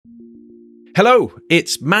Hello,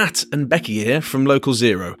 it's Matt and Becky here from Local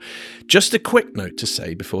Zero. Just a quick note to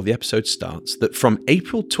say before the episode starts that from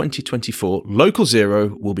April 2024, Local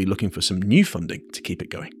Zero will be looking for some new funding to keep it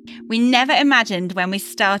going. We never imagined when we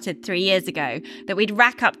started 3 years ago that we'd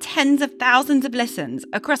rack up tens of thousands of listens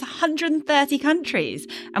across 130 countries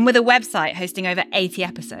and with a website hosting over 80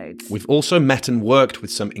 episodes. We've also met and worked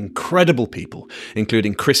with some incredible people,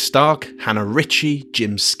 including Chris Stark, Hannah Ritchie,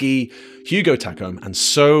 Jim Ski, Hugo Tacome, and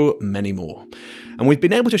so many more. And we've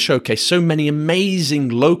been able to showcase so many amazing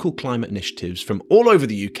local climate initiatives from all over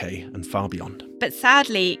the UK and far beyond. But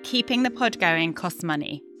sadly, keeping the pod going costs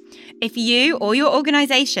money. If you or your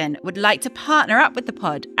organisation would like to partner up with the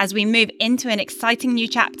pod as we move into an exciting new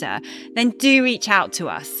chapter, then do reach out to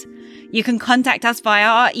us. You can contact us via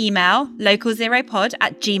our email,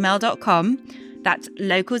 localzeropod@gmail.com. That's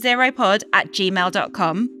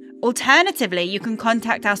localzeropod@gmail.com. Alternatively, you can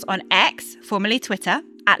contact us on X, formerly Twitter,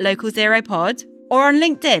 @localzeropod, or on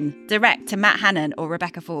LinkedIn, direct to Matt Hannon or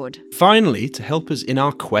Rebecca Ford. Finally, to help us in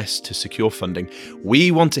our quest to secure funding,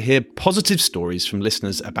 we want to hear positive stories from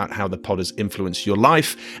listeners about how the pod has influenced your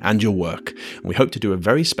life and your work. And we hope to do a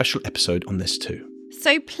very special episode on this too.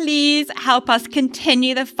 So please help us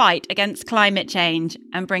continue the fight against climate change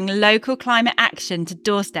and bring local climate action to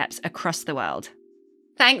doorsteps across the world.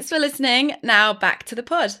 Thanks for listening. Now back to the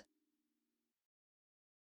pod.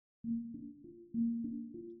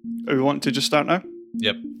 We want to just start now?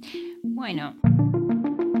 Yep. Why not?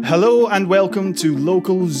 Hello and welcome to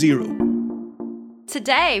Local Zero.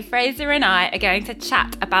 Today, Fraser and I are going to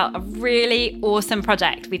chat about a really awesome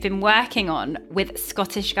project we've been working on with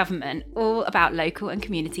Scottish Government, all about local and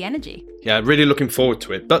community energy. Yeah, really looking forward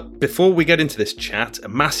to it. But before we get into this chat, a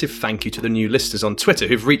massive thank you to the new listeners on Twitter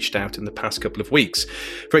who've reached out in the past couple of weeks.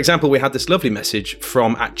 For example, we had this lovely message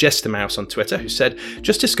from @JesterMouse on Twitter who said,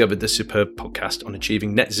 just discovered the superb podcast on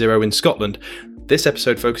achieving net zero in Scotland. This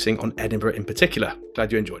episode focusing on Edinburgh in particular.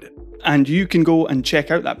 Glad you enjoyed it. And you can go and check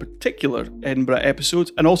out that particular Edinburgh episode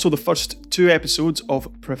and also the first 2 episodes of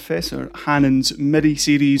Professor Hannon's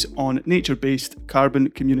mini-series on nature-based carbon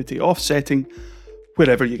community offsetting,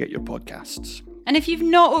 wherever you get your podcasts. And if you've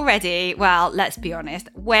not already, well, let's be honest,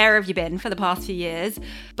 where have you been for the past few years?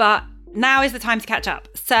 But now is the time to catch up.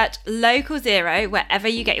 Search Local Zero wherever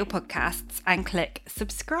you get your podcasts and click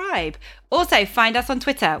subscribe. Also, find us on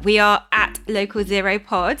Twitter. We are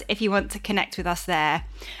 @LocalZeroPod if you want to connect with us there.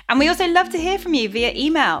 And we also love to hear from you via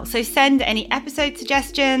email. So send any episode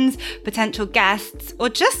suggestions, potential guests, or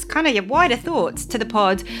just kind of your wider thoughts to the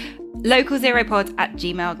pod,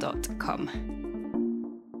 localzeropod@gmail.com.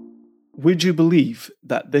 Would you believe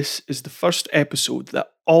that this is the first episode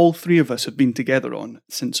that all 3 of us have been together on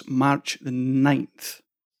since March the 9th?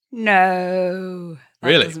 No. That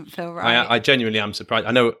Really? doesn't feel right. I genuinely am surprised.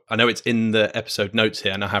 I know it's in the episode notes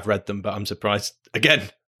here and I have read them, but I'm surprised,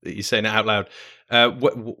 again, that you're saying it out loud.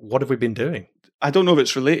 What have we been doing? I don't know if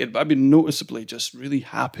it's related, but I've been noticeably just really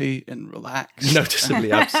happy and relaxed.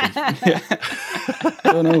 Noticeably absent. Yeah. I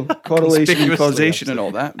don't know, correlation and causation absent. and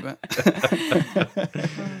all that. But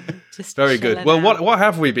Just Very good. chilling Well, out. what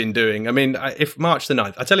have we been doing? I mean, if March the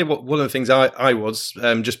 9th, I tell you what, one of the things I was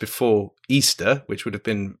just before Easter, which would have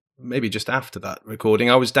been maybe just after that recording,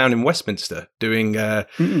 I was down in Westminster doing a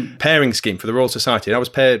pairing scheme for the Royal Society. And I was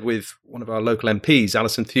paired with one of our local MPs,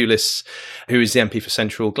 Alison Thewlis, who is the MP for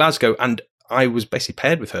Central Glasgow. And I was basically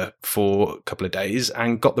paired with her for a couple of days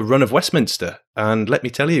and got the run of Westminster. And let me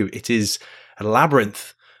tell you, it is a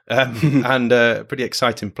labyrinth. And a pretty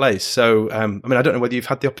exciting place. So, I mean, I don't know whether you've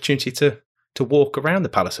had the opportunity to walk around the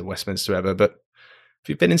Palace of Westminster ever, but have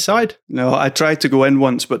you been inside? no, I tried to go in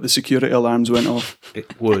once, but the security alarms went off.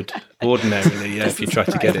 It would, ordinarily, yeah, if you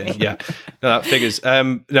tried to get in. Yeah, no, that figures.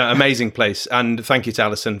 No, amazing place. And thank you to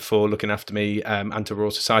Alison for looking after me and to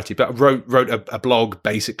Royal Society. But I wrote a blog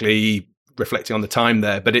basically reflecting on the time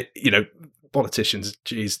there. But, politicians,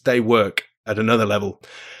 geez, they work at another level.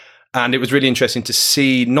 And it was really interesting to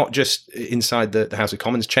see, not just inside the House of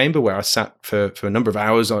Commons chamber, where I sat for a number of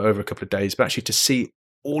hours over a couple of days, but actually to see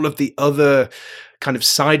all of the other kind of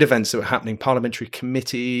side events that were happening, parliamentary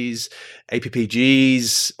committees,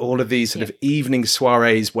 APPGs, all of these sort of evening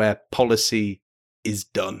soirees where policy is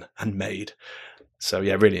done and made. So,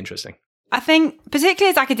 yeah, really interesting. I think,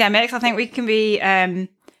 particularly as academics, I think we can be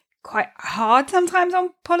quite hard sometimes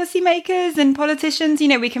on policymakers and politicians.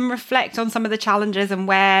 We can reflect on some of the challenges and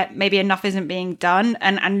where maybe enough isn't being done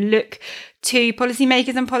and look to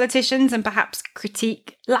policymakers and politicians and perhaps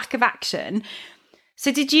critique lack of action.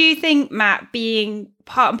 So did you think, Matt, being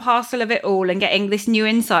part and parcel of it all and getting this new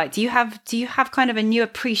insight, do you have kind of a new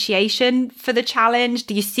appreciation for the challenge?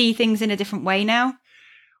 Do you see things in a different way now?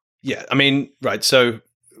 Yeah, I mean, right. So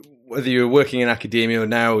whether you're working in academia or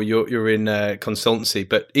now you're in consultancy,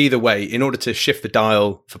 but either way, in order to shift the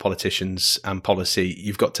dial for politicians and policy,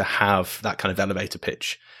 you've got to have that kind of elevator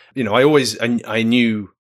pitch. I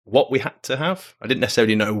knew what we had to have. I didn't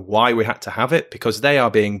necessarily know why we had to have it, because they are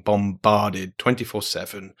being bombarded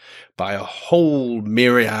 24/7 by a whole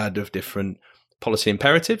myriad of different policy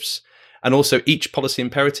imperatives. And also each policy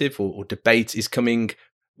imperative or debate is coming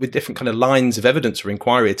with different kind of lines of evidence or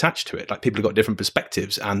inquiry attached to it. Like, people have got different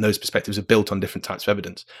perspectives, and those perspectives are built on different types of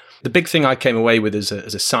evidence. The big thing I came away with as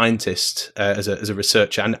a scientist, as a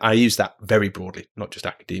researcher, and I use that very broadly, not just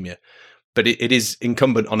academia, but it is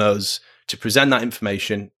incumbent on us to present that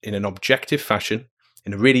information in an objective fashion,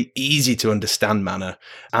 in a really easy to understand manner,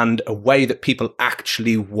 and a way that people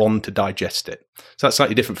actually want to digest it. So that's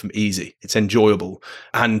slightly different from easy. It's enjoyable.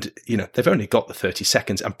 And, they've only got the 30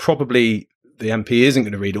 seconds, and probably the MP isn't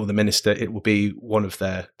going to read, or the minister, it will be one of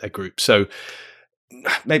their group. So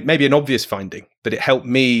maybe an obvious finding, but it helped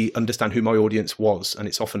me understand who my audience was, and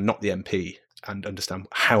it's often not the MP, and understand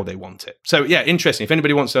how they want it. So yeah, interesting. If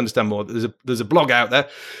anybody wants to understand more, there's a blog out there,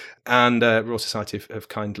 and Royal Society have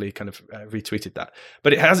kindly kind of retweeted that.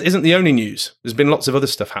 But it isn't the only news. There's been lots of other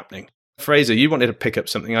stuff happening. Fraser, you wanted to pick up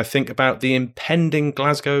something, I think, about the impending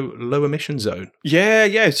Glasgow low emission zone.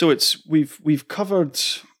 Yeah. So we've covered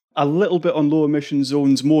a little bit on low emission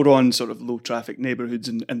zones, more on sort of low traffic neighbourhoods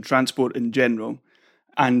and transport in general.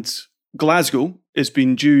 And Glasgow has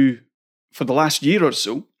been due for the last year or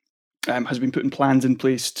so, has been putting plans in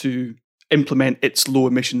place to implement its low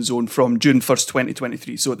emission zone from June 1st,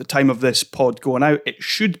 2023. So at the time of this pod going out, it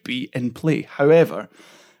should be in play. However,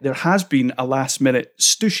 there has been a last minute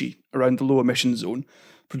stooshy around the low emission zone,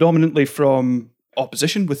 predominantly from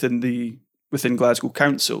opposition within Glasgow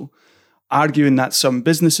Council, arguing that some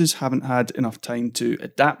businesses haven't had enough time to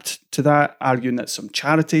adapt to that, arguing that some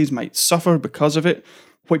charities might suffer because of it,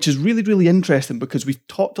 which is really, really interesting, because we've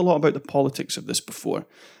talked a lot about the politics of this before.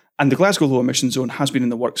 And the Glasgow Low Emission Zone has been in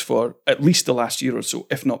the works for at least the last year or so,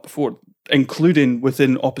 if not before, including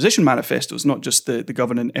within opposition manifestos, not just the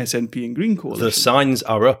governing SNP and Green coalition. The signs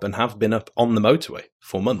are up and have been up on the motorway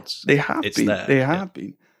for months. They have been. They have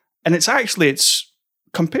been. And it's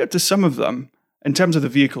compared to some of them, in terms of the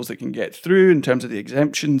vehicles that can get through, in terms of the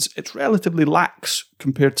exemptions, it's relatively lax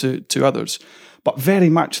compared to others. But very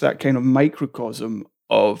much that kind of microcosm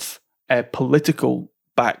of a political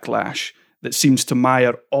backlash that seems to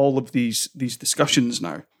mire all of these discussions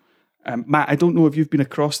now. Matt, I don't know if you've been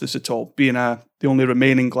across this at all, being the only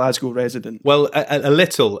remaining Glasgow resident. Well, a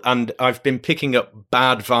little, and I've been picking up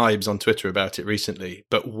bad vibes on Twitter about it recently.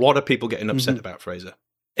 But what are people getting upset about, Fraser?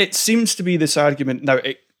 It seems to be this argument. Now,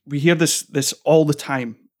 we hear this all the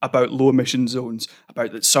time about low emission zones,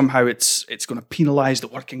 about that somehow it's going to penalise the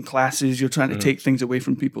working classes, you're trying to take things away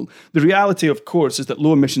from people. The reality, of course, is that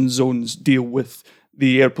low emission zones deal with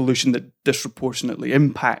the air pollution that disproportionately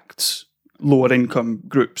impacts lower income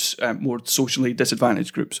groups, more socially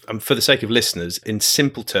disadvantaged groups. And for the sake of listeners, in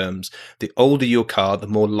simple terms, the older your car, the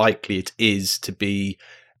more likely it is to be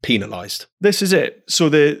penalised. This is it. So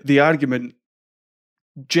the argument,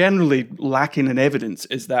 generally lacking in evidence,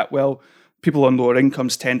 is that, well, people on lower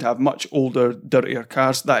incomes tend to have much older, dirtier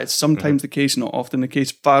cars. That is sometimes the case, not often the case.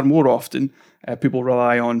 Far more often, people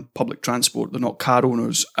rely on public transport. They're not car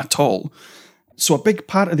owners at all. So a big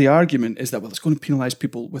part of the argument is that, well, it's going to penalise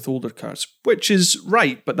people with older cars, which is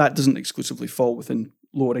right, but that doesn't exclusively fall within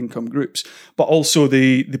lower income groups. But also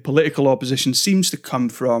the political opposition seems to come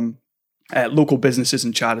from local businesses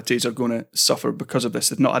and charities are going to suffer because of this.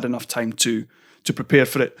 They've not had enough time to prepare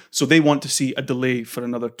for it. So they want to see a delay for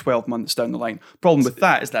another 12 months down the line. Problem with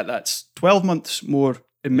that is that that's 12 months more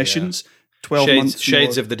emissions, 12 months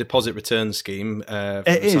shades more. of the deposit return scheme.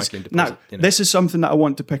 It is. Deposit, now, this is something that I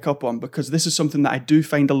want to pick up on, because this is something that I do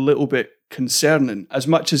find a little bit concerning, as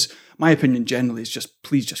much as my opinion generally is just,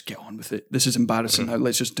 please just get on with it. This is embarrassing. Now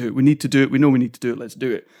let's just do it. We need to do it. We know we need to do it. Let's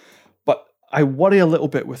do it. But I worry a little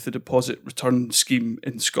bit with the deposit return scheme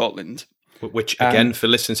in Scotland. Which, again, for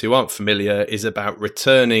listeners who aren't familiar, is about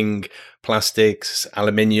returning plastics,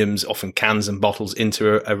 aluminiums, often cans and bottles,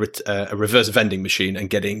 into a reverse vending machine and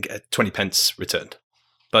getting 20 pence returned.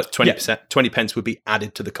 But 20 pence would be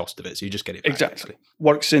added to the cost of it, so you just get it back. Exactly.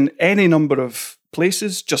 Works in any number of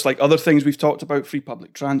places, just like other things we've talked about, free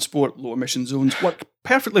public transport, low emission zones, work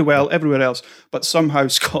perfectly well everywhere else, but somehow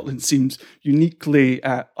Scotland seems uniquely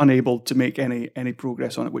unable to make any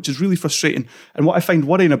progress on it, which is really frustrating. And what I find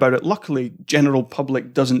worrying about it, luckily, general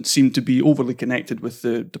public doesn't seem to be overly connected with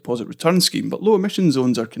the deposit return scheme, but low emission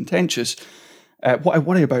zones are contentious. What I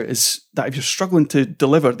worry about is that if you're struggling to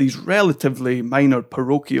deliver these relatively minor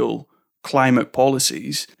parochial climate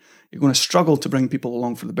policies, You're going to struggle to bring people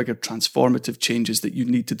along for the bigger transformative changes that you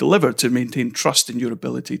need to deliver to maintain trust in your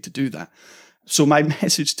ability to do that. So my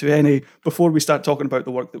message to before we start talking about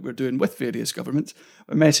the work that we're doing with various governments,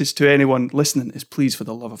 my message to anyone listening is, please, for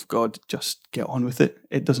the love of God, just get on with it.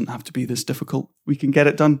 It doesn't have to be this difficult. We can get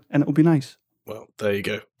it done and it'll be nice. Well, there you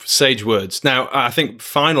go. Sage words. Now, I think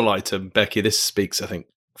final item, Becky, this speaks, I think,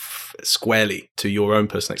 squarely to your own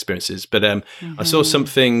personal experiences. But I saw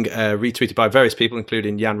something retweeted by various people,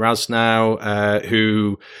 including Jan Rasnow,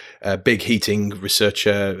 who big heating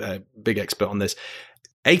researcher, big expert on this.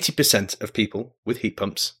 80% of people with heat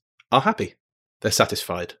pumps are happy. They're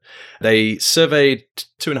satisfied. They surveyed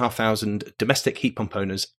 2,500 domestic heat pump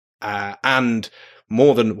owners and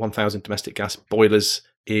more than 1,000 domestic gas boilers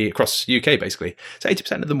across the UK, basically. So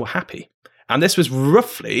 80% of them were happy. And this was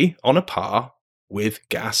roughly on a par with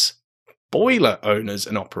gas boiler owners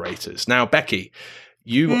and operators. Now, Becky,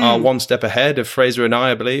 you are one step ahead of Fraser and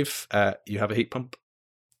I believe. You have a heat pump.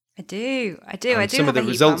 I do. Some of the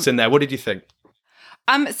results in there, what did you think?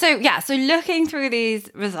 So looking through these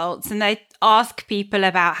results, and they ask people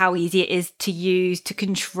about how easy it is to use, to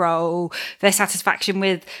control, their satisfaction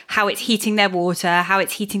with how it's heating their water, how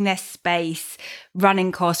it's heating their space,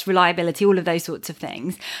 running costs, reliability, all of those sorts of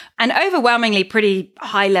things. And overwhelmingly pretty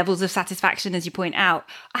high levels of satisfaction, as you point out.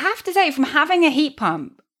 I have to say, from having a heat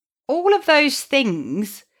pump, all of those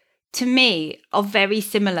things to me are very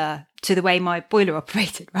similar to the way my boiler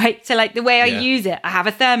operated, right? So like the way I use it, I have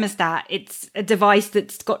a thermostat. It's a device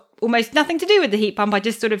that's got almost nothing to do with the heat pump. I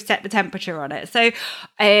just sort of set the temperature on it. So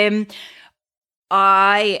I'm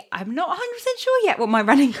not 100% sure yet what my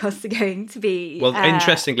running costs are going to be. Well,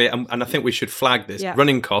 interestingly, and I think we should flag this,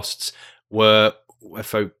 running costs were where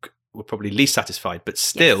folk were probably least satisfied, but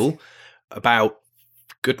still about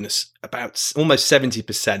almost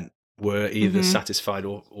 70% were either satisfied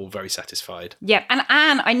or very satisfied. Yeah, and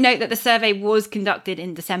I note that the survey was conducted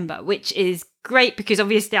in December, which is great because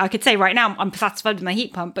obviously I could say right now I'm satisfied with my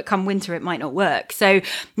heat pump, but come winter it might not work. So,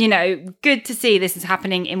 good to see this is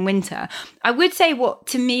happening in winter. I would say what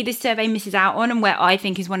to me this survey misses out on, and where I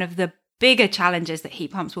think is one of the bigger challenges that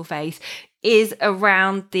heat pumps will face, is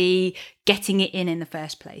around the getting it in the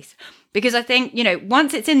first place. Because I think,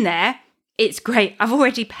 once it's in there, it's great. I've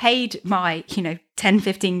already paid my, 10,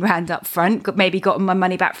 15 grand up front, maybe gotten my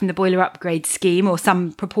money back from the boiler upgrade scheme, or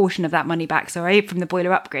some proportion of that money back, from the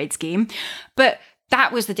boiler upgrade scheme. But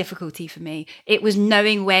that was the difficulty for me. It was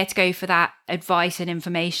knowing where to go for that advice and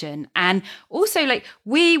information. And also,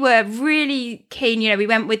 we were really keen, we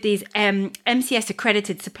went with these MCS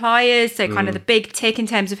accredited suppliers. So kind of the big tick in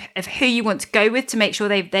terms of who you want to go with to make sure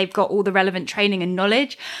they've got all the relevant training and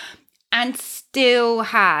knowledge. And still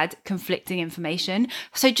had conflicting information.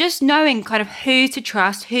 So just knowing kind of who to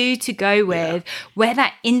trust, who to go with, where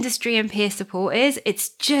that industry and peer support is, it's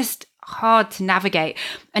just hard to navigate.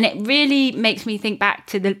 And it really makes me think back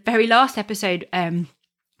to the very last episode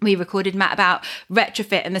we recorded, Matt, about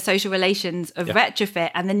retrofit and the social relations of retrofit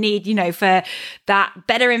and the need, for that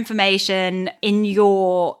better information in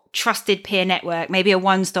your trusted peer network, maybe a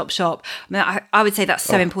one-stop shop. I would say that's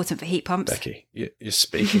so important for heat pumps. Becky, you're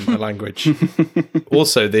speaking my language.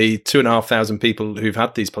 Also, the 2,500 people who've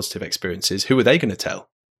had these positive experiences, who are they going to tell?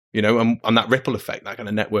 And that ripple effect, that kind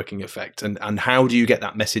of networking effect, and how do you get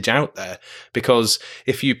that message out there? Because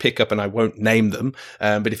if you pick up, and I won't name them,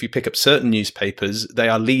 but if you pick up certain newspapers, they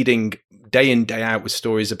are leading day in, day out with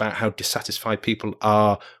stories about how dissatisfied people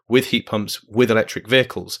are with heat pumps, with electric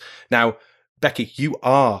vehicles. Now, Becky, you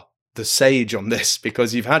are the sage on this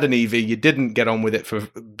because you've had an EV, you didn't get on with it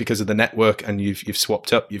because of the network, and you've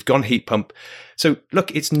swapped up, you've gone heat pump. So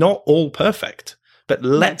look, it's not all perfect, but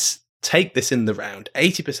let's take this in the round.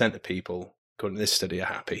 80% of people, according to this study, are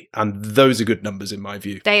happy. And those are good numbers in my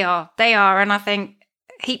view. They are. And I think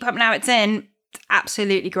heat pump, now it's in, it's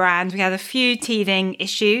absolutely grand. We had a few teething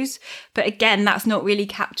issues, but again, that's not really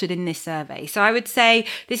captured in this survey. So I would say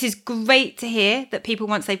this is great to hear that people,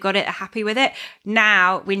 once they've got it, are happy with it.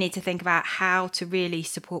 Now we need to think about how to really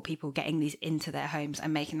support people getting these into their homes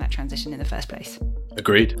and making that transition in the first place.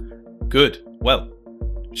 Agreed. Good. Well,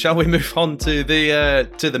 shall we move on to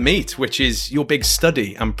the meat, which is your big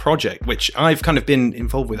study and project, which I've kind of been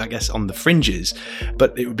involved with, I guess, on the fringes,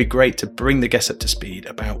 but it would be great to bring the guests up to speed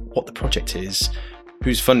about what the project is,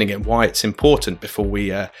 who's funding it, why it's important before we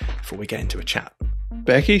get into a chat.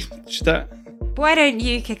 Becky, why don't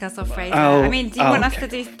you kick us off, Fraser? Do we want us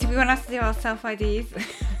to do our self-IDs?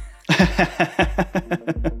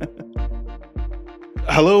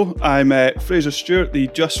 Hello, I'm Fraser Stewart, the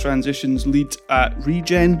Just Transitions lead at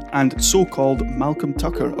Regen and so-called Malcolm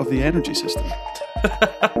Tucker of the energy system.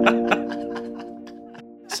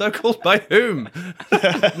 So called by whom?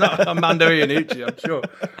 Not Armando Iannucci, I'm sure.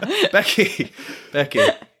 Becky.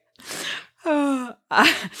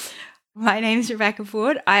 My name is Rebecca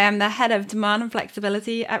Ford. I am the head of demand and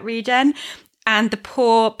flexibility at Regen, and the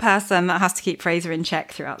poor person that has to keep Fraser in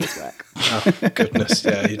check throughout this work. Oh, goodness.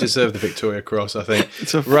 Yeah, you deserve the Victoria Cross, I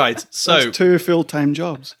think. Right. So that's 2 full-time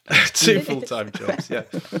jobs. 2 full-time jobs, yeah.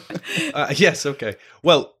 Yes, okay.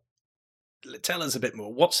 Well, tell us a bit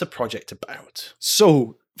more. What's the project about?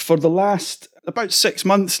 So, for the last about 6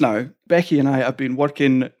 months now, Becky and I have been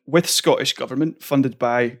working with Scottish Government, funded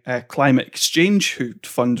by Climate Exchange, who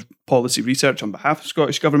fund policy research on behalf of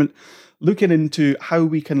Scottish Government, looking into how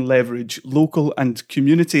we can leverage local and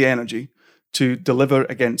community energy to deliver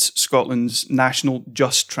against Scotland's national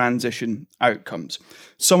just transition outcomes.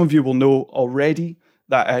 Some of you will know already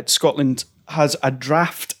that Scotland has a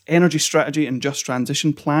draft energy strategy and just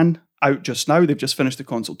transition plan out just now. They've just finished the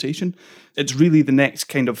consultation. It's really the next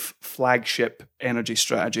kind of flagship energy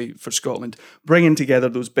strategy for Scotland, bringing together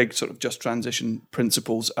those big sort of just transition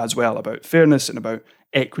principles as well about fairness and about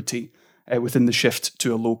equity within the shift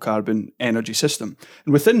to a low carbon energy system.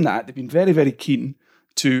 And within that, they've been very, very keen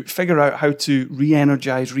to figure out how to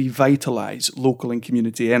re-energise, revitalise local and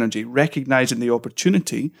community energy, recognising the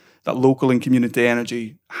opportunity that local and community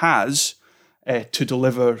energy has to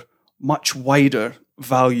deliver much wider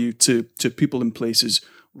value to people and places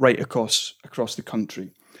right across the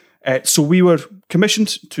country. So we were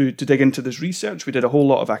commissioned to dig into this research. We did a whole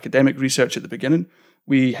lot of academic research at the beginning.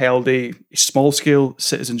 We held a small-scale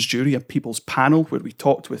citizens' jury, a people's panel, where we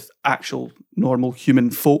talked with actual normal human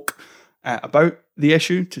folk about the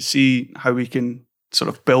issue to see how we can sort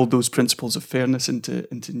of build those principles of fairness into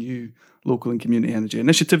new local and community energy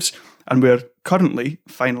initiatives. And we're currently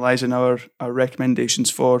finalising our recommendations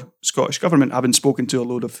for Scottish Government, having spoken to a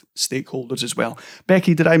load of stakeholders as well.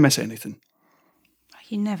 Becky, did I miss anything?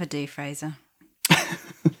 You never do, Fraser.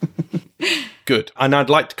 Good. And I'd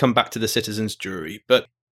like to come back to the citizens' jury, but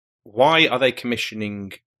why are they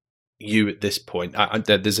commissioning you at this point?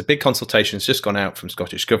 There's a big consultation that's just gone out from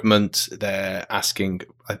Scottish Government. They're asking,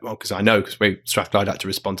 because I know, because Strathclyde had to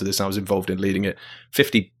respond to this, and I was involved in leading it,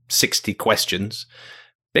 50, 60 questions.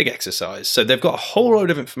 Big exercise. So they've got a whole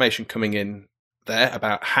load of information coming in there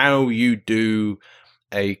about how you do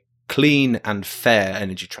a clean and fair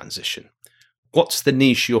energy transition. What's the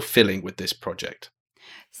niche you're filling with this project?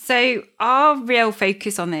 So our real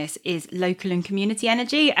focus on this is local and community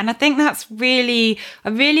energy. And I think that's really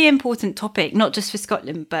a really important topic, not just for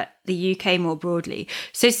Scotland, but the UK more broadly.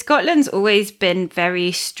 So Scotland's always been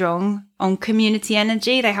very strong on community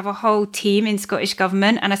energy. They have a whole team in Scottish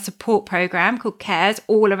Government and a support programme called CARES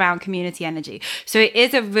all around community energy. So it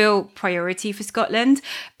is a real priority for Scotland.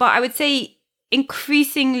 But I would say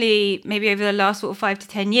increasingly, maybe over the last sort of 5 to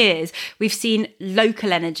 10 years, we've seen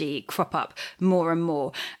local energy crop up more and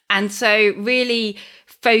more. And so really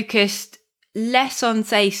focused less on,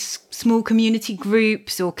 say, small community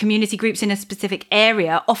groups or community groups in a specific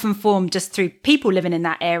area, often formed just through people living in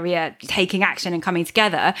that area, taking action and coming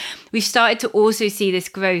together. We've started to also see this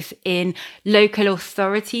growth in local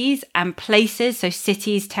authorities and places, so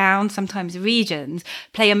cities, towns, sometimes regions,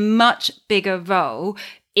 play a much bigger role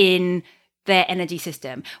in their energy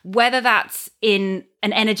system, whether that's in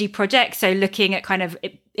an energy project, so looking at kind of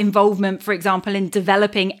involvement, for example, in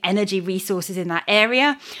developing energy resources in that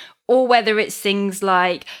area, or whether it's things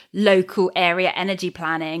like local area energy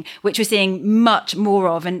planning, which we're seeing much more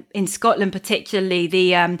of, and in Scotland particularly,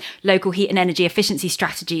 the local heat and energy efficiency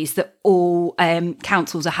strategies that all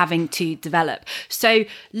councils are having to develop. So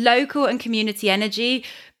local and community energy,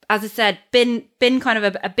 as I said, been kind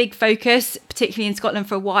of a big focus, particularly in Scotland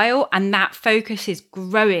for a while. And that focus is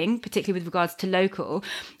growing, particularly with regards to local.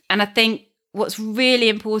 And I think what's really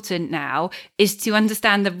important now is to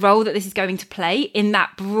understand the role that this is going to play in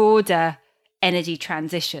that broader energy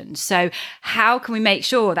transition. So how can we make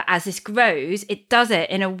sure that as this grows, it does it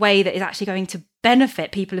in a way that is actually going to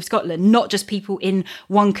benefit people of Scotland, not just people in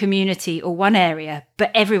one community or one area,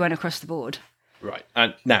 but everyone across the board? Right.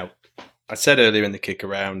 And now, I said earlier in the kick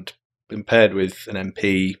around, been paired with an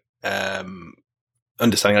MP,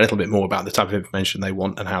 understanding a little bit more about the type of information they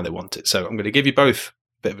want and how they want it. So I'm going to give you both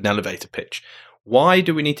a bit of an elevator pitch. Why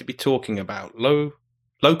do we need to be talking about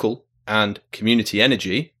local and community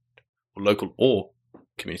energy, or local or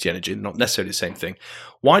community energy, not necessarily the same thing?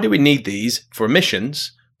 Why do we need these for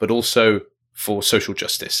emissions, but also for social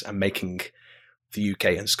justice and making the UK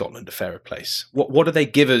and Scotland a fairer place? What do they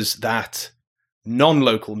give us that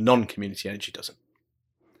non-local, non-community energy doesn't?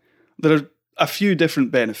 There are a few different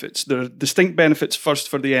benefits. There are distinct benefits first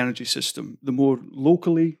for the energy system. The more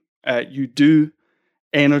locally you do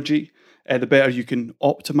energy, the better you can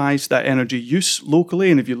optimize that energy use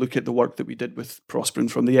locally. And if you look at the work that we did with Prospering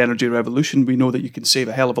from the Energy Revolution, we know that you can save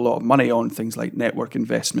a hell of a lot of money on things like network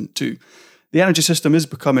investment too. The energy system is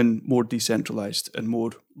becoming more decentralized and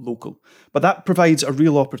more local, but that provides a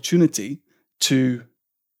real opportunity to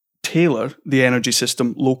tailor the energy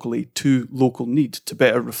system locally to local need to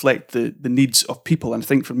better reflect the needs of people. And I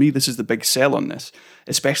think for me, this is the big sell on this,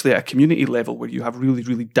 especially at a community level where you have really,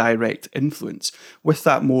 really direct influence. With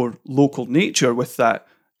that more local nature, with that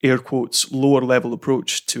air quotes lower level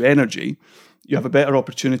approach to energy, you have a better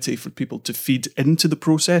opportunity for people to feed into the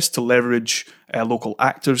process, to leverage local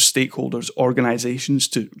actors, stakeholders, organizations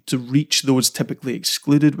to reach those typically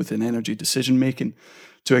excluded within energy decision making,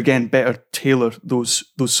 to again better tailor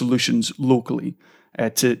those solutions locally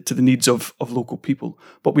to the needs of local people.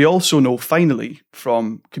 But we also know finally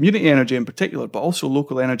from community energy in particular, but also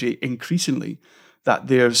local energy increasingly, that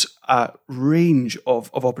there's a range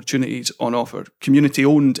of opportunities on offer.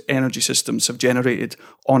 Community-owned energy systems have generated,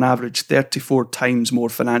 on average, 34 times more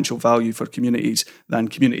financial value for communities than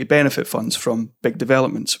community benefit funds from big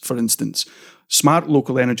developments, for instance. Smart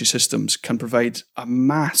local energy systems can provide a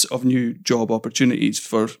mass of new job opportunities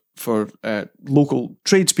for local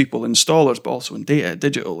tradespeople, installers, but also in data,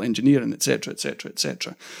 digital, engineering, etc., etc.,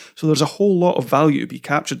 etc. So there's a whole lot of value to be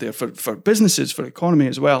captured there for businesses, for economy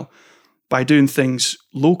as well, by doing things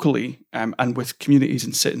locally and with communities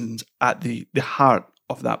and citizens at the heart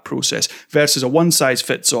of that process, versus a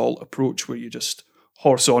one-size-fits-all approach where you just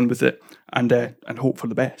horse on with it and hope for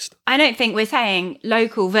the best. I don't think we're saying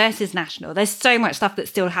local versus national. There's so much stuff that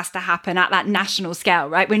still has to happen at that national scale,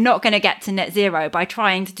 right? We're not going to get to net zero by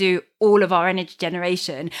trying to do all of our energy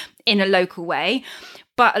generation in a local way.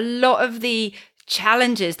 But a lot of the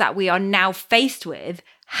challenges that we are now faced with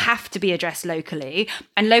have to be addressed locally,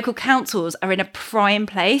 and local councils are in a prime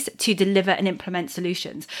place to deliver and implement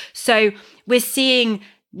solutions. So we're seeing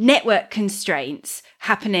network constraints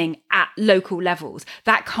happening at local levels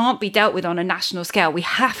that can't be dealt with on a national scale. We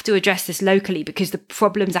have to address this locally because the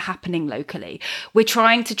problems are happening locally. We're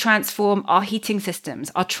trying to transform our heating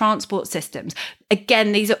systems, our transport systems.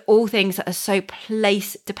 Again, these are all things that are so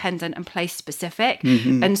place dependent and place specific.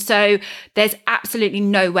 Mm-hmm. And so there's absolutely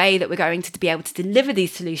no way that we're going to be able to deliver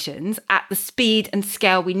these solutions at the speed and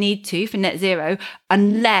scale we need to for net zero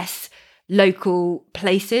unless local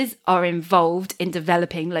places are involved in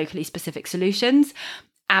developing locally specific solutions.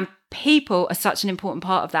 And people are such an important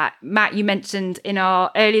part of that. Matt, you mentioned in our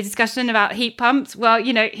earlier discussion about heat pumps. Well,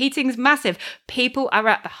 heating's massive. People are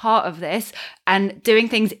at the heart of this, and doing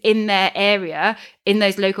things in their area, in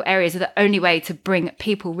those local areas, are the only way to bring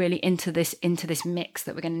people really into this mix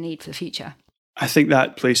that we're going to need for the future. I think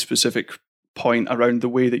that place-specific point around the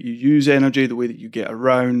way that you use energy, the way that you get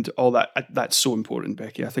around, all that's so important,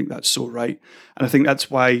 Becky. I think that's so right. And I think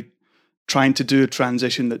that's why trying to do a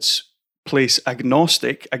transition that's place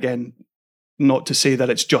agnostic, again, not to say that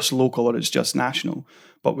it's just local or it's just national,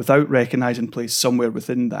 but without recognizing place somewhere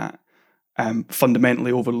within that,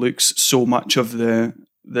 fundamentally overlooks so much of the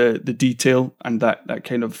detail and that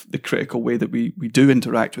kind of the critical way that we do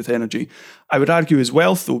interact with energy. I would argue as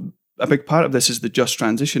well, though, a big part of this is the just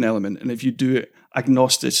transition element. And if you do it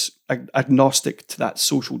agnostic to that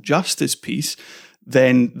social justice piece,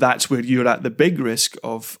 then that's where you're at the big risk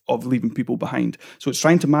of leaving people behind. So it's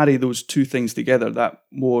trying to marry those two things together, that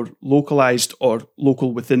more localized or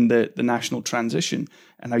local within the national transition,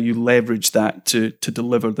 and how you leverage that to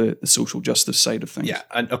deliver the social justice side of things. Yeah,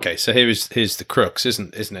 and okay, so here's the crux,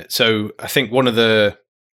 isn't it? So I think one of the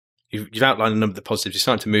You've outlined a number of the positives. You're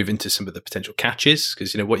starting to move into some of the potential catches,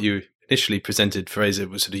 because what you initially presented, Fraser,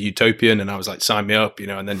 was sort of utopian, and I was like, sign me up,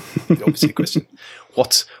 and then obviously the question,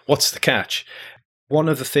 what's the catch? One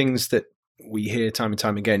of the things that we hear time and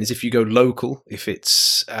time again is if you go local, if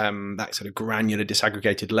it's that sort of granular,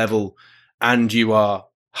 disaggregated level, and you are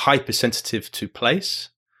hypersensitive to place,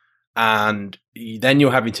 and then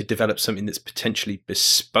you're having to develop something that's potentially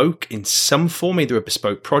bespoke in some form, either a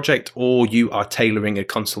bespoke project, or you are tailoring a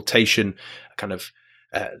consultation, a kind of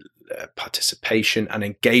participation and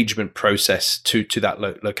engagement process to that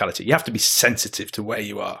locality. You have to be sensitive to where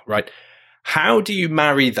you are, right? How do you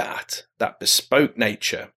marry that bespoke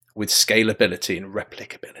nature with scalability and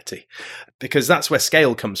replicability? Because that's where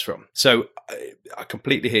scale comes from. So I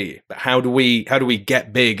completely hear you, but how do we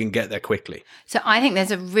get big and get there quickly? So I think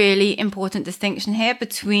there's a really important distinction here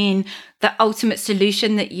between the ultimate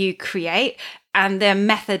solution that you create and the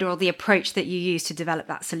method or the approach that you use to develop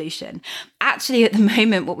that solution. Actually, at the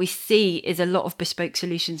moment, what we see is a lot of bespoke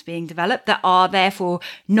solutions being developed that are therefore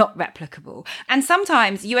not replicable. And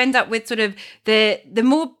sometimes you end up with sort of the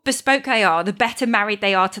more bespoke they are, the better married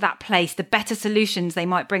they are to that place, the better solutions they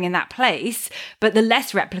might bring in that place, but the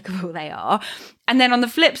less replicable they are. And then on the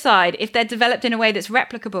flip side, if they're developed in a way that's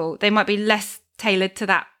replicable, they might be less tailored to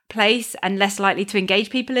that place and less likely to engage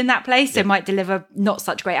people in that place, so might deliver not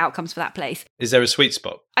such great outcomes for that place. Is there a sweet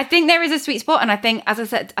spot? I think there is a sweet spot, and I think, as I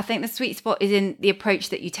said, I think the sweet spot is in the approach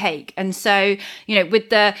that you take. And so, you know, with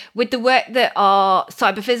the work that our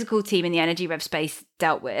cyber physical team in the energy rev space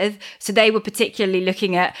dealt with, so they were particularly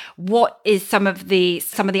looking at what is some of the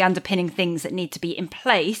underpinning things that need to be in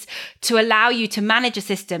place to allow you to manage a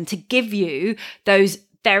system to give you those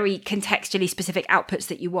very contextually specific outputs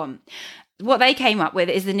that you want. What they came up with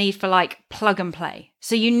is the need for like plug and play.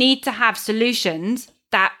 So you need to have solutions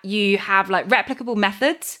that you have like replicable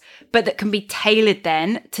methods, but that can be tailored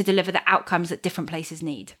then to deliver the outcomes that different places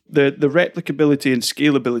need. The replicability and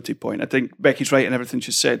scalability point, I think Becky's right in everything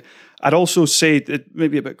she said. I'd also say that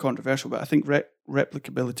maybe a bit controversial, but I think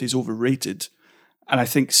replicability is overrated. And I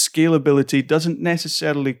think scalability doesn't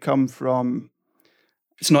necessarily come from...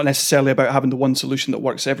 It's not necessarily about having the one solution that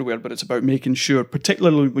works everywhere, but it's about making sure,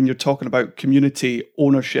 particularly when you're talking about community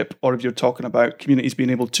ownership, or if you're talking about communities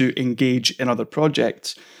being able to engage in other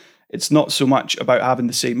projects, it's not so much about having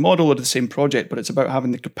the same model or the same project, but it's about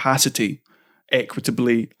having the capacity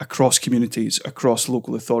equitably across communities, across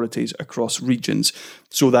local authorities, across regions,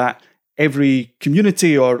 so that every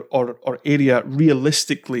community or area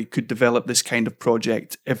realistically could develop this kind of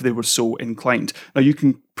project if they were so inclined. Now, you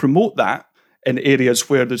can promote that in areas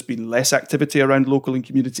where there's been less activity around local and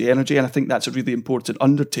community energy, and I think that's a really important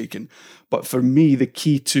undertaking. But for me, the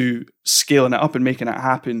key to scaling it up and making it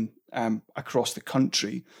happen across the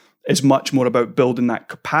country is much more about building that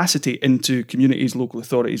capacity into communities, local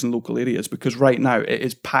authorities and local areas, because right now it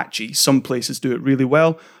is patchy. Some places do it really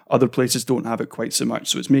well, other places don't have it quite so much.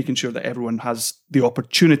 So it's making sure that everyone has the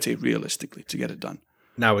opportunity realistically to get it done.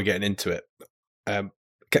 Now we're getting into it.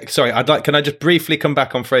 Sorry, can I just briefly come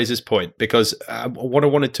back on Fraser's point? Because what I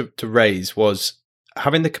wanted to raise was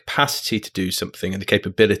having the capacity to do something and the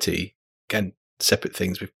capability, again, separate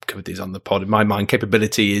things. We've covered these on the pod. In my mind,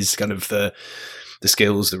 capability is kind of the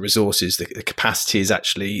skills, the resources. The capacity is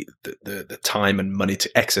actually the time and money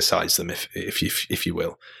to exercise them, if you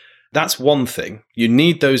will. That's one thing. You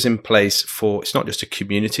need those in place for, it's not just a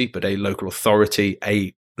community, but a local authority,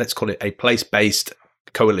 let's call it a place-based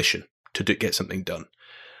coalition to get something done.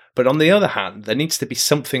 But on the other hand, there needs to be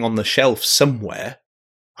something on the shelf somewhere,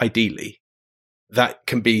 ideally, that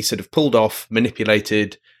can be sort of pulled off,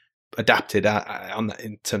 manipulated, adapted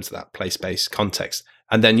in terms of that place-based context,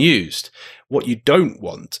 and then used. What you don't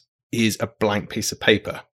want is a blank piece of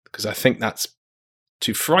paper, because I think that's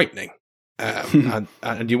too frightening.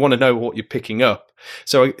 And you want to know what you're picking up.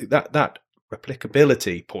 So that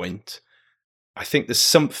replicability point, I think there's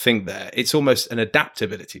something there. It's almost an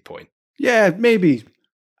adaptability point. Yeah, maybe.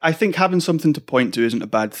 I think having something to point to isn't a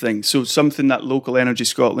bad thing. So something that Local Energy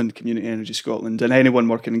Scotland, Community Energy Scotland, and anyone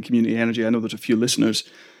working in community energy, I know there's a few listeners,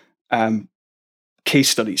 case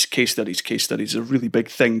studies is a really big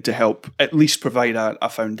thing to help at least provide a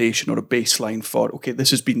foundation or a baseline for, okay, this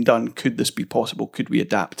has been done. Could this be possible? Could we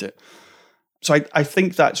adapt it? So I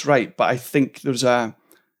think that's right, but I think there's a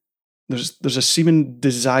seeming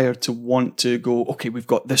desire to want to go, okay, we've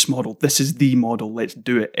got this model. This is the model. Let's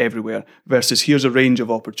do it everywhere. Versus here's a range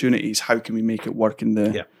of opportunities. How can we make it work in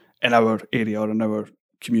our area or in our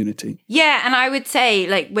community? Yeah, and I would say,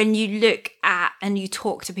 like, when you look at and you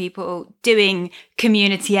talk to people doing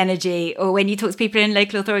community energy, or when you talk to people in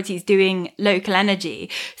local authorities doing local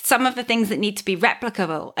energy, some of the things that need to be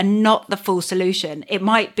replicable are not the full solution. It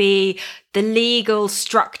might be the legal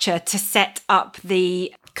structure to set up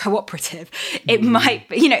the cooperative. It might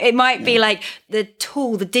be, it might be like the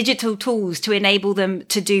digital tools to enable them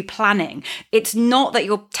to do planning. It's not that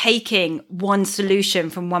you're taking one solution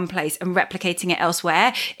from one place and replicating it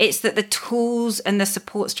elsewhere. It's that the tools and the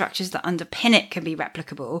support structures that underpin it can be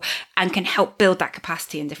replicable and can help build that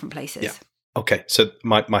capacity in different places. Yeah. Okay, so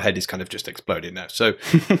my head is kind of just exploding now. So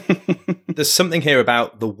there's something here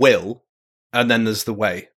about the will, and then there's the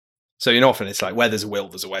way. So often it's like, where there's a will,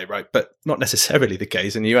 there's a way, right? But not necessarily the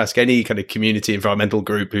case. And you ask any kind of community environmental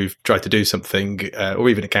group who've tried to do something, or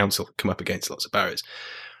even a council, come up against lots of barriers.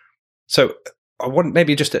 So I want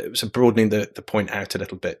maybe just broadening the point out a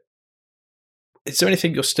little bit. Is there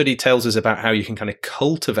anything your study tells us about how you can kind of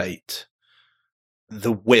cultivate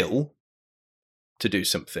the will to do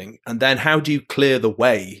something? And then how do you clear the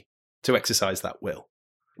way to exercise that will?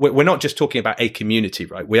 we're not just talking about a community,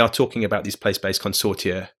 right? We are talking about these place-based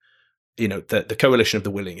consortia, the coalition of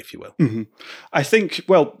the willing, if you will. Mm-hmm. I think,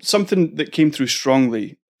 something that came through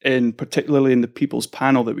strongly, particularly in the People's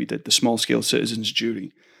Panel that we did, the small-scale citizens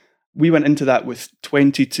jury, we went into that with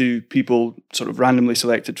 22 people sort of randomly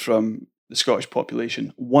selected from the Scottish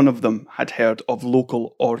population. One of them had heard of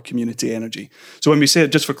local or community energy. So when we say,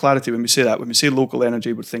 just for clarity, when we say local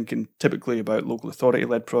energy, we're thinking typically about local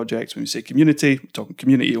authority-led projects. When we say community, we're talking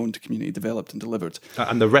community-owned, community-developed and delivered.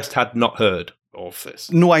 And the rest had not heard of this?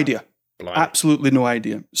 No idea. Blimey. Absolutely no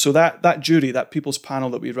idea. So that jury, that People's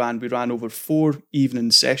Panel that we ran over 4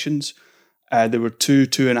 evening sessions. There were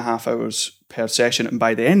 2.5 hours per session. And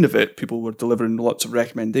by the end of it, people were delivering lots of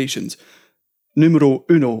recommendations. Numero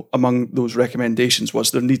uno among those recommendations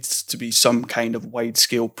was there needs to be some kind of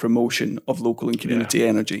wide-scale promotion of local and community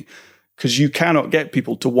energy, because you cannot get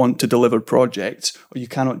people to want to deliver projects, or you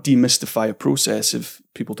cannot demystify a process if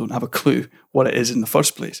people don't have a clue what it is in the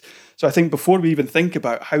first place. So I think before we even think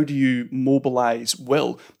about how do you mobilise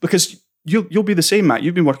will, because you'll be the same, Matt.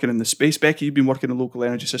 You've been working in this space. Becky, you've been working in local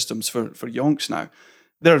energy systems for yonks now.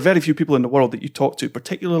 There are very few people in the world that you talk to,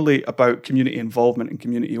 particularly about community involvement and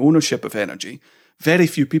community ownership of energy. Very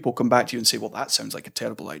few people come back to you and say, well, that sounds like a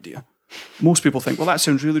terrible idea. Most people think, well, that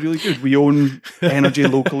sounds really, really good. We own energy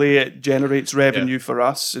locally. It generates revenue for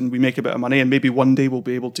us and we make a bit of money. And maybe one day we'll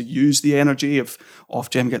be able to use the energy if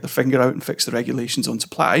Ofgem get their finger out and fix the regulations on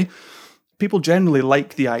supply. People generally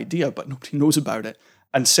like the idea, but nobody knows about it.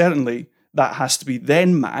 And certainly that has to be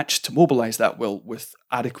then matched to mobilise that will with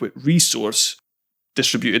adequate resource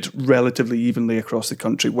distributed relatively evenly across the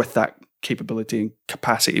country with that capability and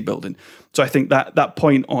capacity building. So I think that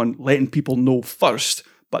point on letting people know first,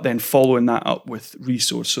 but then following that up with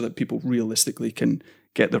resource so that people realistically can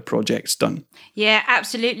get their projects done. Yeah,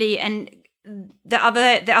 absolutely. And the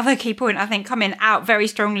other key point, I think, coming out very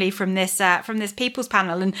strongly from this People's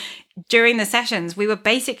Panel, and during the sessions, we were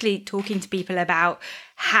basically talking to people about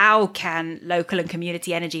how can local and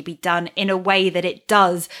community energy be done in a way that it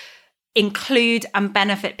does include and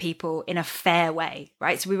benefit people in a fair way,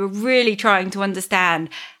 right? So we were really trying to understand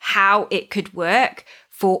how it could work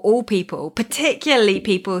for all people, particularly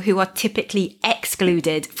people who are typically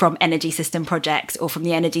excluded from energy system projects or from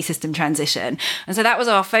the energy system transition. And so that was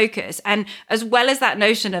our focus. And as well as that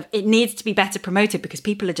notion of it needs to be better promoted because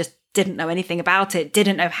people just didn't know anything about it,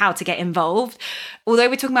 didn't know how to get involved. Although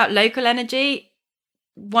we're talking about local energy,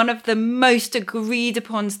 one of the most agreed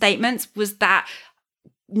upon statements was that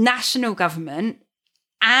national government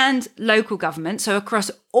and local government, so across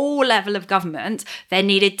all level of government, there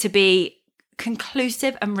needed to be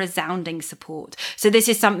conclusive and resounding support. So this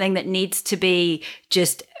is something that needs to be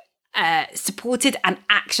just supported and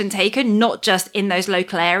action taken, not just in those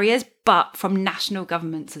local areas, but from national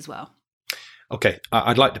governments as well. Okay,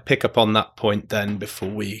 I'd like to pick up on that point then before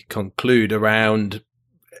we conclude around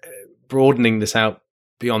broadening this out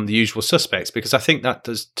beyond the usual suspects, because I think that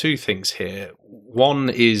does 2 things here. One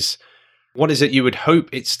is, what is it you would hope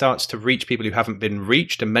it starts to reach people who haven't been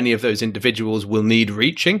reached, and many of those individuals will need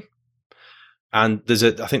reaching. And I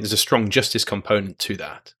think there's a strong justice component to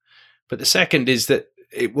that. But the second is that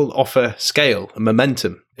it will offer scale and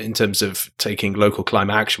momentum in terms of taking local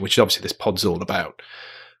climate action, which obviously this pod's all about.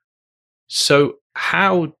 So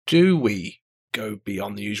how do we go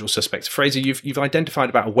beyond the usual suspects? Fraser, you've identified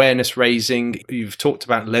about awareness raising, you've talked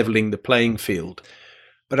about levelling the playing field,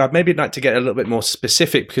 but I'd maybe like to get a little bit more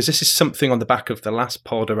specific, because this is something on the back of the last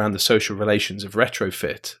pod around the social relations of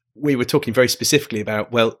retrofit. We were talking very specifically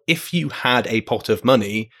about, well, if you had a pot of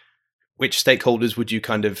money, which stakeholders would you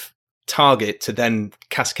kind of target to then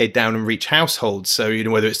cascade down and reach households? So,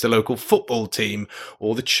 whether it's the local football team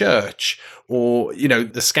or the church or,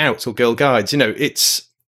 the Scouts or Girl Guides,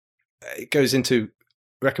 it goes into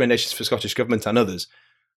recommendations for Scottish Government and others.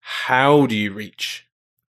 How do you reach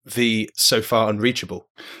the so far unreachable?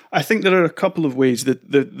 I think there are a couple of ways.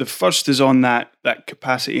 The first is on that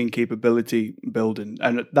capacity and capability building,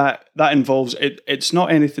 and that involves it's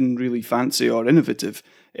not anything really fancy or innovative.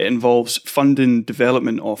 It involves funding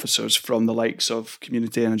development officers from the likes of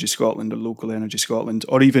Community Energy Scotland or Local Energy Scotland,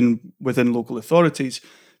 or even within local authorities,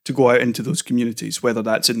 to go out into those communities, whether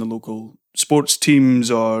that's in the local sports teams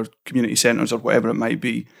or community centres or whatever it might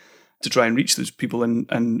be, to try and reach those people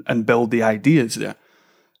and build the ideas there.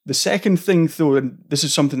 The second thing, though, and this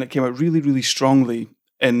is something that came out really, really strongly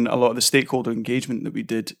in a lot of the stakeholder engagement that we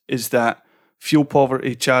did, is that fuel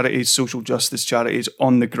poverty charities, social justice charities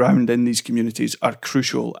on the ground in these communities are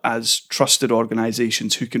crucial as trusted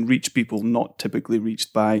organisations who can reach people not typically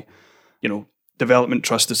reached by, development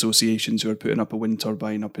trust associations who are putting up a wind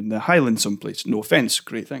turbine up in the Highlands someplace. No offence,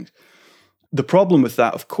 great things. The problem with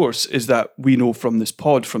that, of course, is that we know from this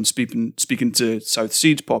pod, from speaking to South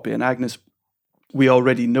Seed, Poppy and Agnes, we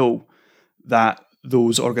already know that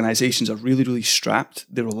those organisations are really, really strapped.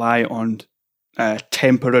 They rely on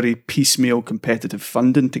temporary, piecemeal, competitive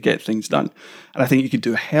funding to get things done. And I think you could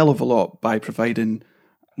do a hell of a lot by providing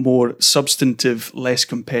more substantive, less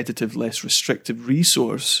competitive, less restrictive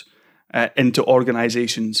resource into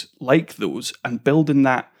organisations like those, and building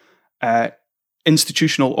that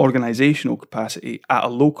institutional organisational capacity at a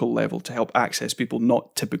local level to help access people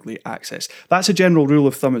not typically access. That's a general rule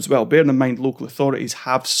of thumb as well. Bearing in mind local authorities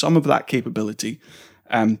have some of that capability,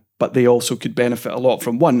 but they also could benefit a lot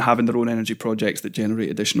from, one, having their own energy projects that generate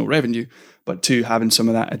additional revenue, but two, having some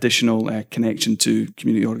of that additional connection to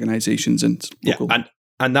community organisations and local... Yeah,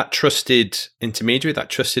 and that trusted intermediary,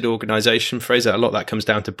 that trusted organisation, Fraser, a lot of that comes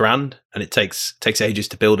down to brand, and it takes ages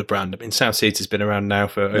to build a brand. I mean, South Seeds has been around now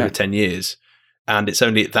for over 10 years, and it's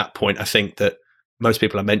only at that point, I think, that most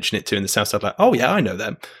people I mention it to in the South Side, like, oh yeah, I know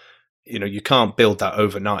them. You know, you can't build that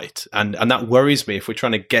overnight. And that worries me if we're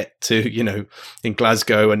trying to get to, you know, in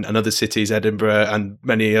Glasgow and other cities, Edinburgh and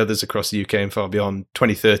many others across the UK and far beyond,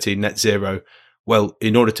 2030 net zero. Well,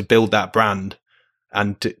 in order to build that brand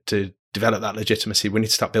and to develop that legitimacy, we need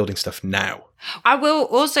to start building stuff now. I will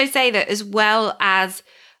also say that as well as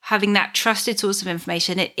having that trusted source of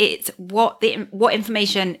information, it's what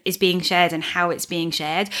information is being shared and how it's being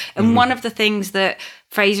shared. And one of the things that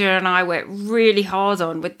Fraser and I worked really hard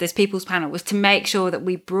on with this People's Panel was to make sure that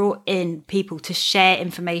we brought in people to share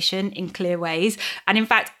information in clear ways. And in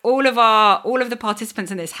fact, all of the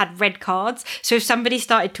participants in this had red cards. So if somebody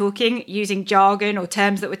started talking using jargon or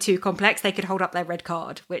terms that were too complex, they could hold up their red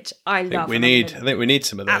card, which I love. I think we need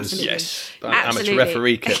some of those. Absolutely. Yes. Amateur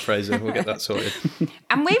referee kit, Fraser. We'll get that sorted.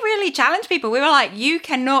 And we really challenged people. We were like, you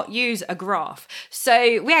cannot use a graph.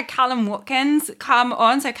 So we had Callum Watkins come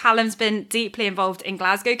on. So Callum's been deeply involved in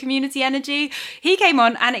Glasgow Community Energy. He came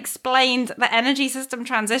on and explained the energy system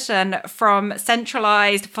transition from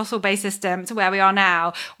centralised fossil-based system to where we are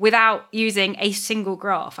now without using a single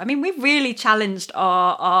graph. I mean, we've really challenged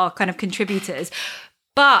our kind of contributors.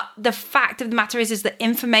 But the fact of the matter is that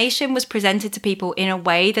information was presented to people in a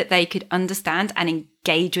way that they could understand and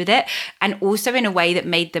engage with it, and also in a way that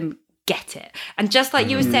made them get it. And just like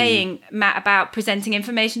you were saying, Matt, about presenting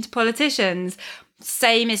information to politicians,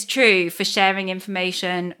 same is true for sharing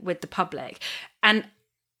information with the public. And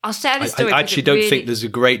I'll share this story. I actually don't think there's a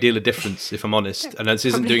great deal of difference, if I'm honest. And this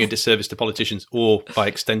isn't doing a disservice to politicians or, by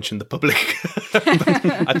extension, the public.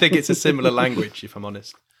 I think it's a similar language, if I'm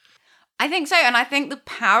honest. I think so. And I think the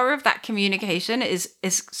power of that communication is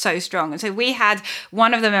so strong. And so we had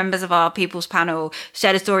one of the members of our People's Panel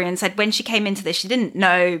shared a story and said when she came into this, she didn't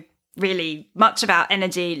know really much about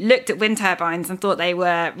energy, looked at wind turbines and thought they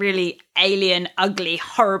were really alien, ugly,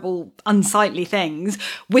 horrible, unsightly things,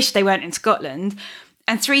 wished they weren't in Scotland.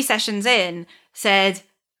 And 3 sessions in said,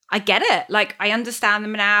 I get it. Like, I understand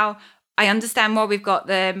them now. I understand why we've got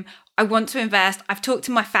them. I want to invest. I've talked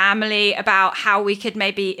to my family about how we could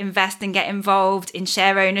maybe invest and get involved in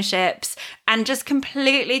share ownerships, and just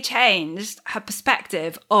completely changed her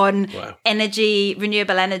perspective on energy,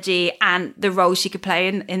 renewable energy, and the role she could play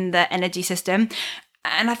in the energy system.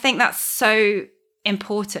 And I think that's so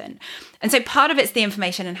important. And so part of it's the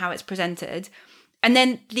information and how it's presented. And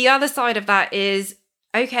then the other side of that is,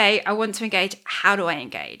 okay, I want to engage. How do I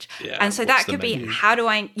engage? Yeah, and so that could be,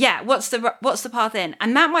 what's the path in?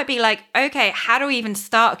 And that might be like, okay, how do we even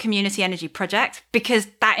start a community energy project? Because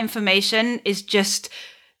that information is just,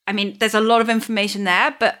 I mean, there's a lot of information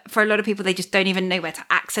there, but for a lot of people, they just don't even know where to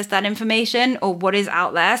access that information or what is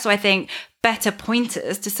out there. So I think better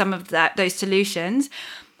pointers to some of those solutions.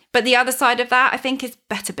 But the other side of that, I think, is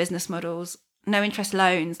better business models, no interest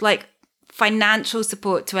loans, like financial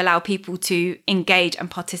support to allow people to engage and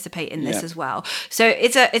participate in this as well. So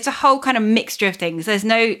it's a whole kind of mixture of things. There's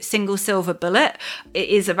no single silver bullet. It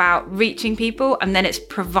is about reaching people, and then it's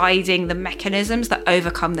providing the mechanisms that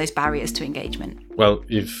overcome those barriers to engagement. Well,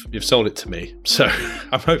 you've sold it to me, so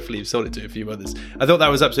hopefully you've sold it to a few others. I thought that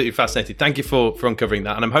was absolutely fascinating. Thank you for uncovering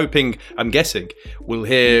that, and I'm guessing we'll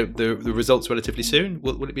hear the results relatively soon.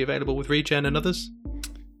 Will it be available with Regen and others?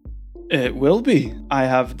 It will be. I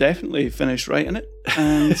have definitely finished writing it.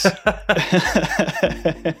 And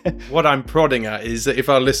what I'm prodding at is that if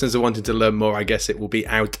our listeners are wanting to learn more, I guess it will be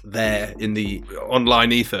out there in the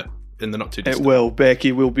online ether in the not too distant. It will.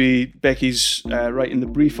 Becky's writing the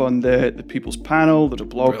brief on the People's Panel. There's a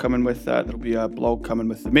blog coming with that. There'll be a blog coming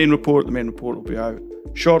with the main report. The main report will be out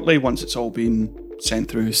shortly once it's all been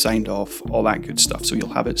sent through, signed off, all that good stuff. So you'll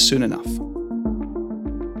have it soon enough.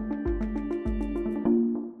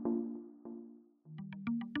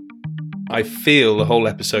 I feel the whole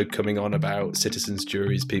episode coming on about citizens,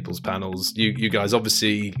 juries, people's panels. You guys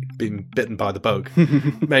obviously been bitten by the bug.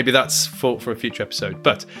 Maybe that's for a future episode.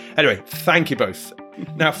 But anyway, thank you both.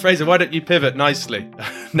 Now, Fraser, why don't you pivot nicely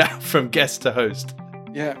now from guest to host?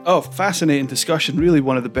 Yeah. Oh, fascinating discussion. Really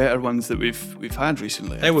one of the better ones that we've had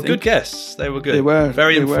recently. They were good guests. They were good. They were.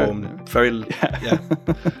 Very they informed. Were. Very, yeah.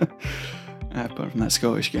 Apart from that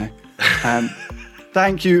Scottish guy.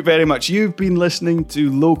 Thank you very much. You've been listening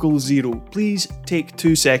to Local Zero. Please take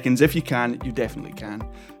 2 seconds, if you can, you definitely can,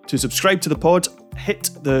 to subscribe to the pod. Hit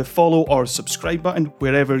the follow or subscribe button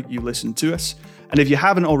wherever you listen to us. And if you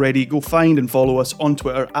haven't already, go find and follow us on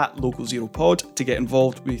Twitter at LocalZeroPod to get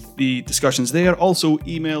involved with the discussions there. Also,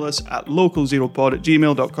 email us at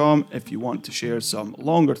localzeropod@gmail.com if you want to share some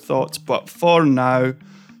longer thoughts. But for now,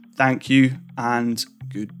 thank you and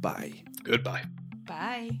goodbye. Goodbye.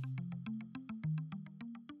 Bye.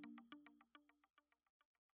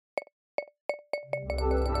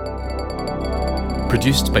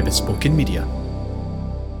 Produced by Bespoken Media.